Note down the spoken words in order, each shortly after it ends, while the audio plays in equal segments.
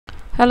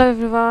Hello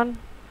everyone,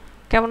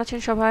 কেমন আছেন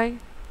সবাই?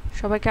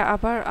 সবাইকে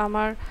আবার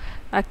আমার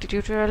একটি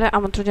টিউটোরিয়ালে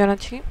আমন্ত্রণ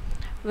জানাচ্ছি।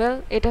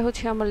 এটা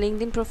হচ্ছে আমার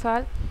লিঙ্কডইন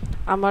প্রোফাইল।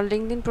 আমার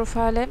লিঙ্কডইন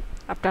প্রোফাইলে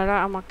আপনারা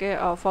আমাকে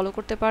ফলো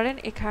করতে পারেন।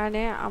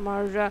 এখানে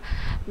আমার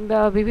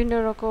বিভিন্ন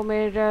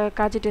রকমের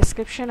কাজের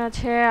ডেসক্রিপশন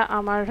আছে,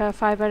 আমার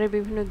ফাইবারের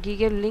বিভিন্ন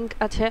গিগের লিঙ্ক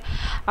আছে।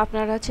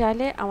 আপনারা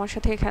চাইলে আমার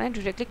সাথে এখানে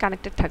ডিরেক্টলি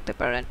কানেক্টেড থাকতে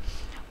পারেন।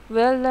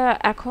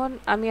 এখন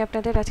আমি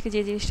আপনাদের আজকে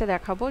যে জিনিসটা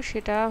দেখাবো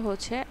সেটা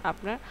হচ্ছে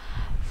আপনার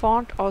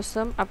ফন্ট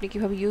অসম আপনি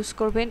কিভাবে ইউজ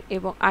করবেন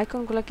এবং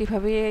আইকনগুলো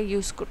কিভাবে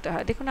ইউজ করতে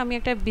হয়। দেখুন, আমি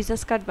একটা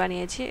বিজনেস কার্ড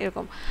বানিয়েছি।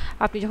 এরকম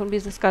আপনি যখন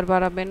বিজনেস কার্ড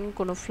বানাবেন,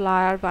 কোনো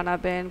ফ্লায়ার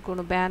বানাবেন,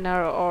 কোনো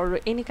banner or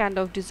any kind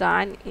of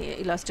design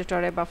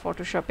ইলাস্ট্রেটরে বা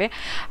ফটোশপে,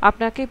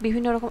 আপনাকে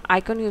বিভিন্ন রকম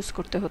আইকন ইউজ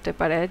করতে হতে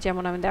পারে।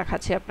 যেমন আমি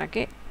দেখাচ্ছি আপনাকে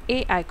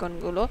এই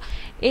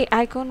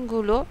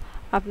আইকনগুলো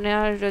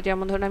আপনার,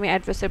 যেমন ধরুন আমি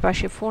অ্যাড্রেসের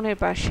পাশে, ফোনের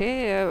পাশে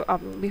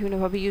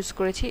বিভিন্নভাবে ইউজ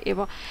করেছি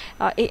এবং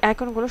এই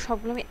আইকনগুলো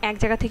সবগুলো আমি এক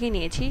জায়গা থেকে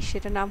নিয়েছি।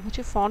 সেটার নাম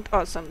হচ্ছে ফন্ট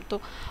অসম। তো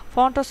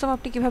ফন্ট অসম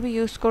আপনি কিভাবে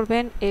ইউজ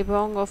করবেন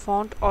এবং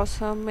ফন্ট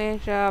অসমের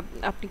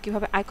আপনি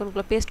কিভাবে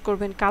আইকনগুলো পেস্ট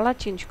করবেন, কালার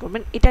চেঞ্জ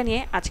করবেন, এটা নিয়ে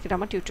আজকের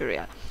আমার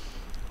টিউটোরিয়াল।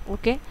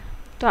 ওকে,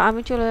 তো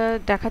আমি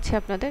দেখাচ্ছি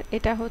আপনাদের।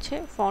 এটা হচ্ছে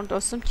ফন্ট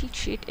অসম চিট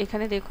শিট।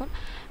 এখানে দেখুন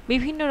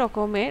বিভিন্ন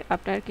রকমের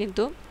আপনার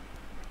কিন্তু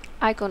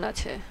আইকন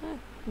আছে। হ্যাঁ,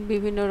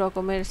 বিভিন্ন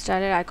রকমের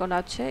স্টাইলের আইকন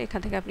আছে। এখান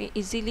থেকে আপনি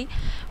ইজিলি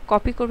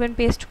কপি করবেন,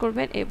 পেস্ট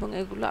করবেন এবং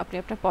এগুলো আপনি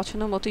আপনার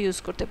পছন্দ মতো ইউজ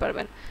করতে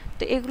পারবেন।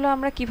 তো এগুলো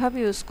আমরা কিভাবে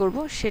ইউজ করব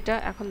সেটা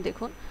এখন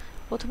দেখুন।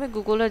 প্রথমে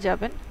গুগলে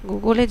যাবেন।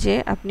 গুগলে যে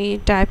আপনি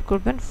টাইপ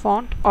করবেন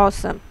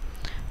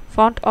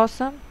ফন্ট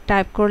অসম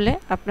টাইপ করলে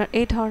আপনার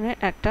এই ধরনের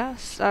একটা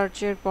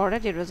সার্চের পরে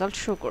যে রেজাল্ট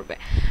শো করবে।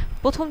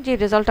 প্রথম যে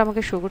রেজাল্ট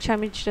আমাকে শো করছে,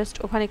 আমি জাস্ট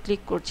ওখানে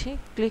ক্লিক করছি।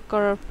 ক্লিক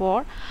করার পর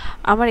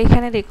আমার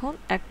এখানে দেখুন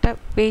একটা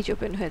পেজ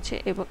ওপেন হয়েছে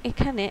এবং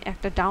এখানে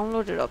একটা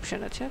ডাউনলোডের অপশন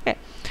আছে। ওকে,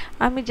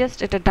 আমি জাস্ট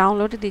এটা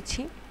ডাউনলোডে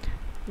দিচ্ছি।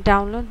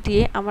 ডাউনলোড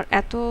দিয়ে আমার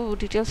এত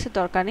ডিটেলসের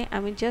দরকার নেই।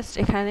 আমি জাস্ট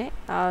এখানে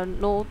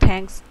no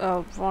thanks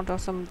font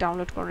awesome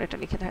download করুন এটা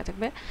লিখে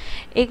থাকবে।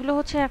 এগুলো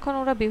হচ্ছে এখন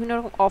ওরা বিভিন্ন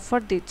রকম অফার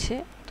দিচ্ছে।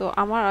 তো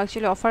আমার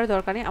অ্যাকচুয়ালি অফারের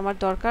দরকার নেই, আমার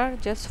দরকার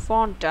জাস্ট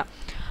ফন্ট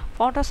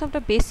অসমটা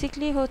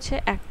বেসিকলি হচ্ছে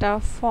একটা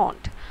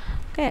ফন্ট।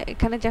 ওকে,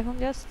 এখানে যখন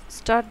জাস্ট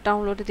স্টার্ট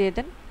ডাউনলোডে দিয়ে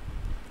দেন,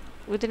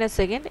 উইদিন এ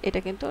সেকেন্ড এটা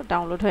কিন্তু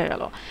ডাউনলোড হয়ে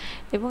গেল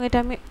এবং এটা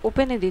আমি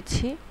ওপেনে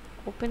দিচ্ছি।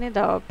 ওপেনে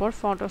দেওয়ার পর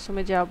ফন্ট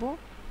অসমে যাব,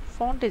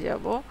 ফন্টে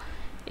যাব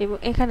এবং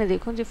এখানে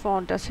দেখুন যে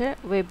ফন্ট আছে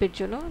ওয়েবের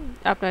জন্য।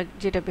 আপনার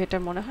যেটা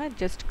বেটার মনে হয়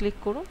জাস্ট ক্লিক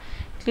করুন।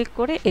 ক্লিক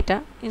করে এটা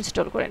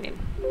ইনস্টল করে নিন।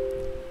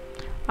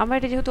 আমার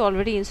এটা যেহেতু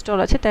অলরেডি ইনস্টল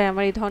আছে তাই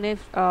আমার এই ধরনের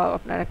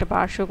আপনার একটা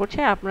বার শো করছে।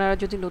 আপনারা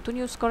যদি নতুন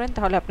ইউজ করেন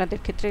তাহলে আপনাদের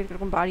ক্ষেত্রে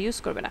এরকম বার ইউজ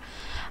করবে না।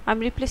 আমি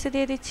রিপ্লেসে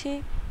দিয়ে দিচ্ছি।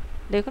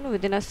 দেখুন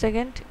উইদিন আ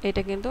সেকেন্ড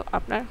এটা কিন্তু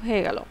আপনার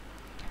হয়ে গেল।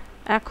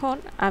 এখন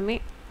আমি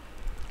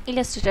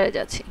ইলাস্ট্রেটরে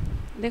যাচ্ছি।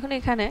 দেখুন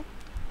এখানে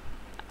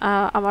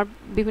আমার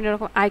বিভিন্ন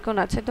রকম আইকন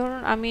আছে।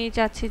 ধরুন আমি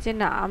চাচ্ছি যে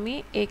না, আমি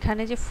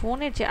এখানে যে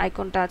ফোনের যে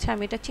আইকনটা আছে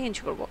আমি এটা চেঞ্জ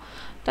করব।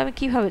 তো আমি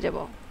কিভাবে যাব?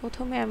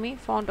 প্রথমে আমি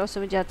ফন্ট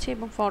অসমে যাচ্ছি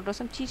এবং ফন্ট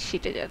অসম চিট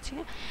শিটে যাচ্ছি।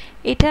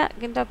 এটা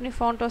কিন্তু আপনি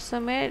ফন্ট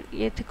অসমের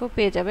থেকেও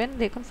পেয়ে যাবেন।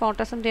 দেখুন ফন্ট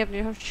অসম দিয়ে আপনি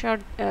যখন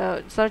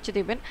সার্চ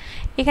দিবেন,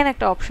 এখানে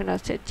একটা অপশন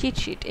আছে চিট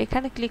শিট।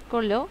 এখানে ক্লিক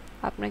করলেও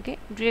আপনাকে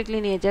ডিরেক্টলি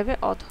নিয়ে যাবে।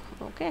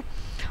 ওকে,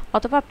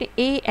 অথবা আপনি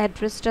এই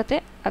অ্যাড্রেসটাতে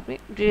আপনি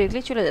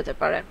ডিরেক্টলি চলে যেতে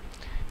পারেন।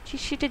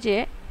 চিট শিটে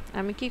যেয়ে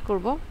আমি কি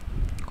করব,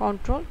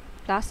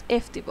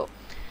 Ctrl+F দিব।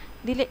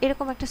 দিলে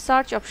এরকম একটা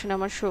সার্চ অপশন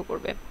আমার শো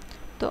করবে।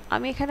 তো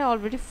আমি এখানে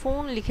অলরেডি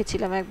ফোন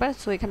লিখেছিলাম একবার,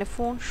 সো এখানে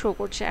ফোন শো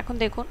করছে। এখন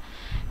দেখুন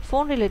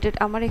ফোন রিলেটেড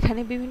আমার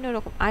এখানে বিভিন্ন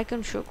রকম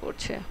আইকন শো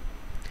করছে।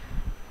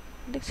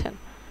 দেখছেন,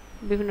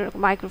 বিভিন্ন রকম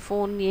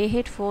মাইক্রোফোন নিয়ে,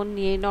 হেডফোন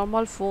নিয়ে,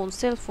 নর্মাল ফোন,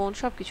 সেল ফোন,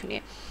 সব কিছু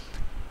নিয়ে।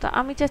 তো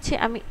আমি চাচ্ছি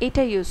আমি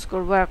এটা ইউজ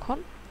করব। এখন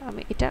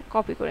আমি এটা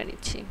কপি করে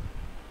নিচ্ছি।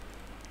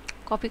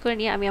 কপি করে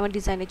নিয়ে আমি আমার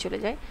ডিজাইনে চলে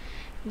যাই।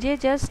 যে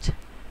জাস্ট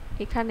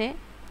এখানে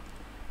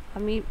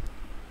আমি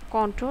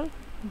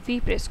Ctrl+V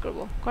প্রেস করব।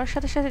 করার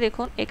সাথে সাথে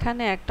দেখুন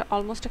এখানে একটা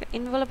অলমোস্ট একটা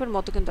ইনভেলপের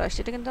মতো কিন্তু আসছে।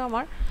 এটা কিন্তু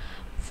আমার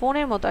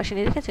ফোনের মতো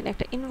আসেনি, দেখেছেন?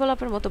 একটা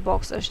ইনভেলপের মতো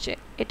বক্স আসছে।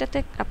 এটাতে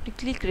আপনি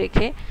ক্লিক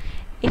রেখে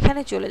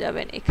এখানে চলে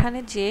যাবেন। এখানে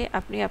যে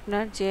আপনি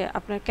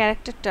আপনার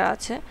ক্যারেক্টারটা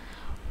আছে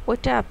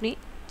ওইটা আপনি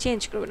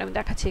চেঞ্জ করবেন। আমি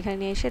দেখাচ্ছি। এখানে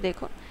নিয়ে এসে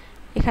দেখুন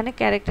এখানে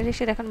ক্যারেক্টার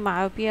এসে দেখুন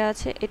মায়োপিয়া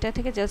আছে। এটা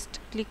থেকে জাস্ট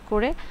ক্লিক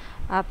করে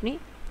আপনি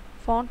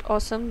ফন্ট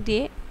অসম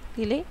দিয়ে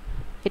দিলে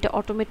এটা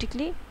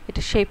অটোমেটিকলি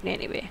এটা শেপ নিয়ে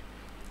নেবে।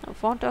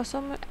 ফন্ট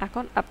অসম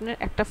এখন আপনার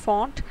একটা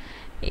ফন্ট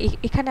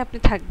এখানে আপনি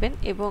থাকবেন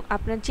এবং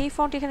আপনার যেই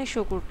ফন্ট এখানে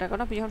শো করুক না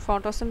কারণ আপনি যখন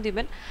ফন্ট অসম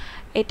দিবেন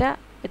এটা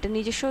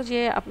নিজস্ব যে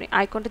আপনি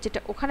আইকনটা যেটা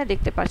ওখানে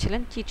দেখতে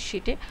পাচ্ছিলেন চিট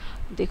শিটে,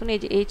 দেখুন এই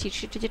যে এই চিট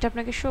শিটে যেটা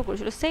আপনাকে শো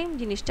করেছিল সেম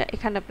জিনিসটা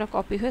এখানে আপনার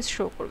কপি হয়ে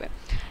শো করবে।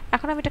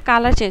 এখন আমি এটা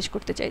কালার চেঞ্জ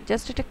করতে চাই।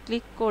 জাস্ট এটা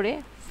ক্লিক করে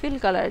ফিল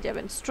কালারে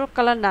যাবেন। স্ট্রোক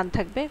কালার নাম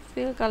থাকবে।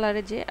 ফিল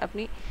কালারে যে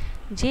আপনি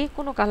যে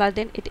কোনো কালার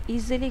দেন এটা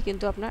ইজিলি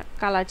কিন্তু আপনার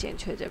কালার চেঞ্জ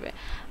হয়ে যাবে।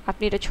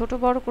 আপনি এটা ছোট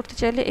বড় করতে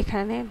চাইলে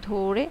এখানে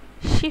ধরে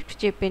শিফট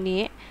চেপে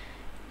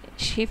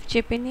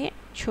নিয়ে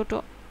ছোট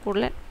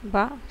করলেন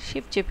বা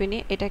শিফট চেপে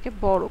নিয়ে এটাকে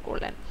বড়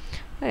করলেন।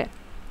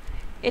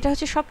 এটা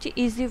হচ্ছে সবচেয়ে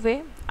ইজি ওয়ে।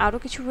 আরও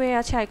কিছু ওয়ে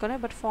আছে আইকনে,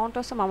 বাট ফন্ট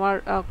অসম আমার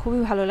খুবই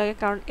ভালো লাগে,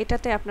 কারণ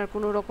এটাতে আপনার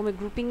কোনো রকমের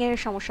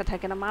গ্রুপিংয়ের সমস্যা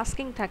থাকে না,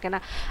 মাস্কিং থাকে না।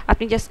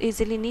 আপনি জাস্ট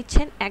ইজিলি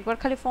নিচ্ছেন, একবার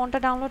খালি ফন্টটা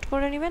ডাউনলোড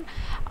করে নেবেন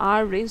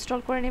আর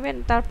ইনস্টল করে নেবেন,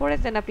 তারপরে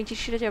দেন আপনি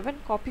চিঠিটা যাবেন,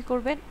 কপি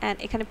করবেন অ্যান্ড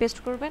এখানে পেস্ট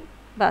করবেন,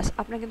 বাস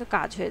আপনার কিন্তু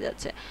কাজ হয়ে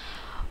যাচ্ছে।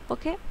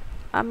 ওকে,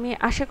 আমি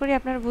আশা করি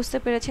আপনারা বুঝতে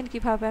পেরেছেন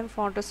কিভাবে আমি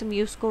ফন্ট অসম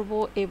ইউজ করব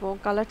এবং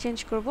কালার চেঞ্জ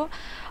করব।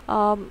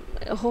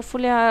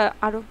 হোপফুলি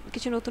আরও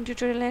কিছু নতুন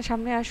টিউটোরিয়াল নিয়ে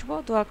সামনে আসবো।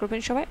 দোয়া করবেন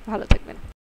সবাই, ভালো থাকবেন।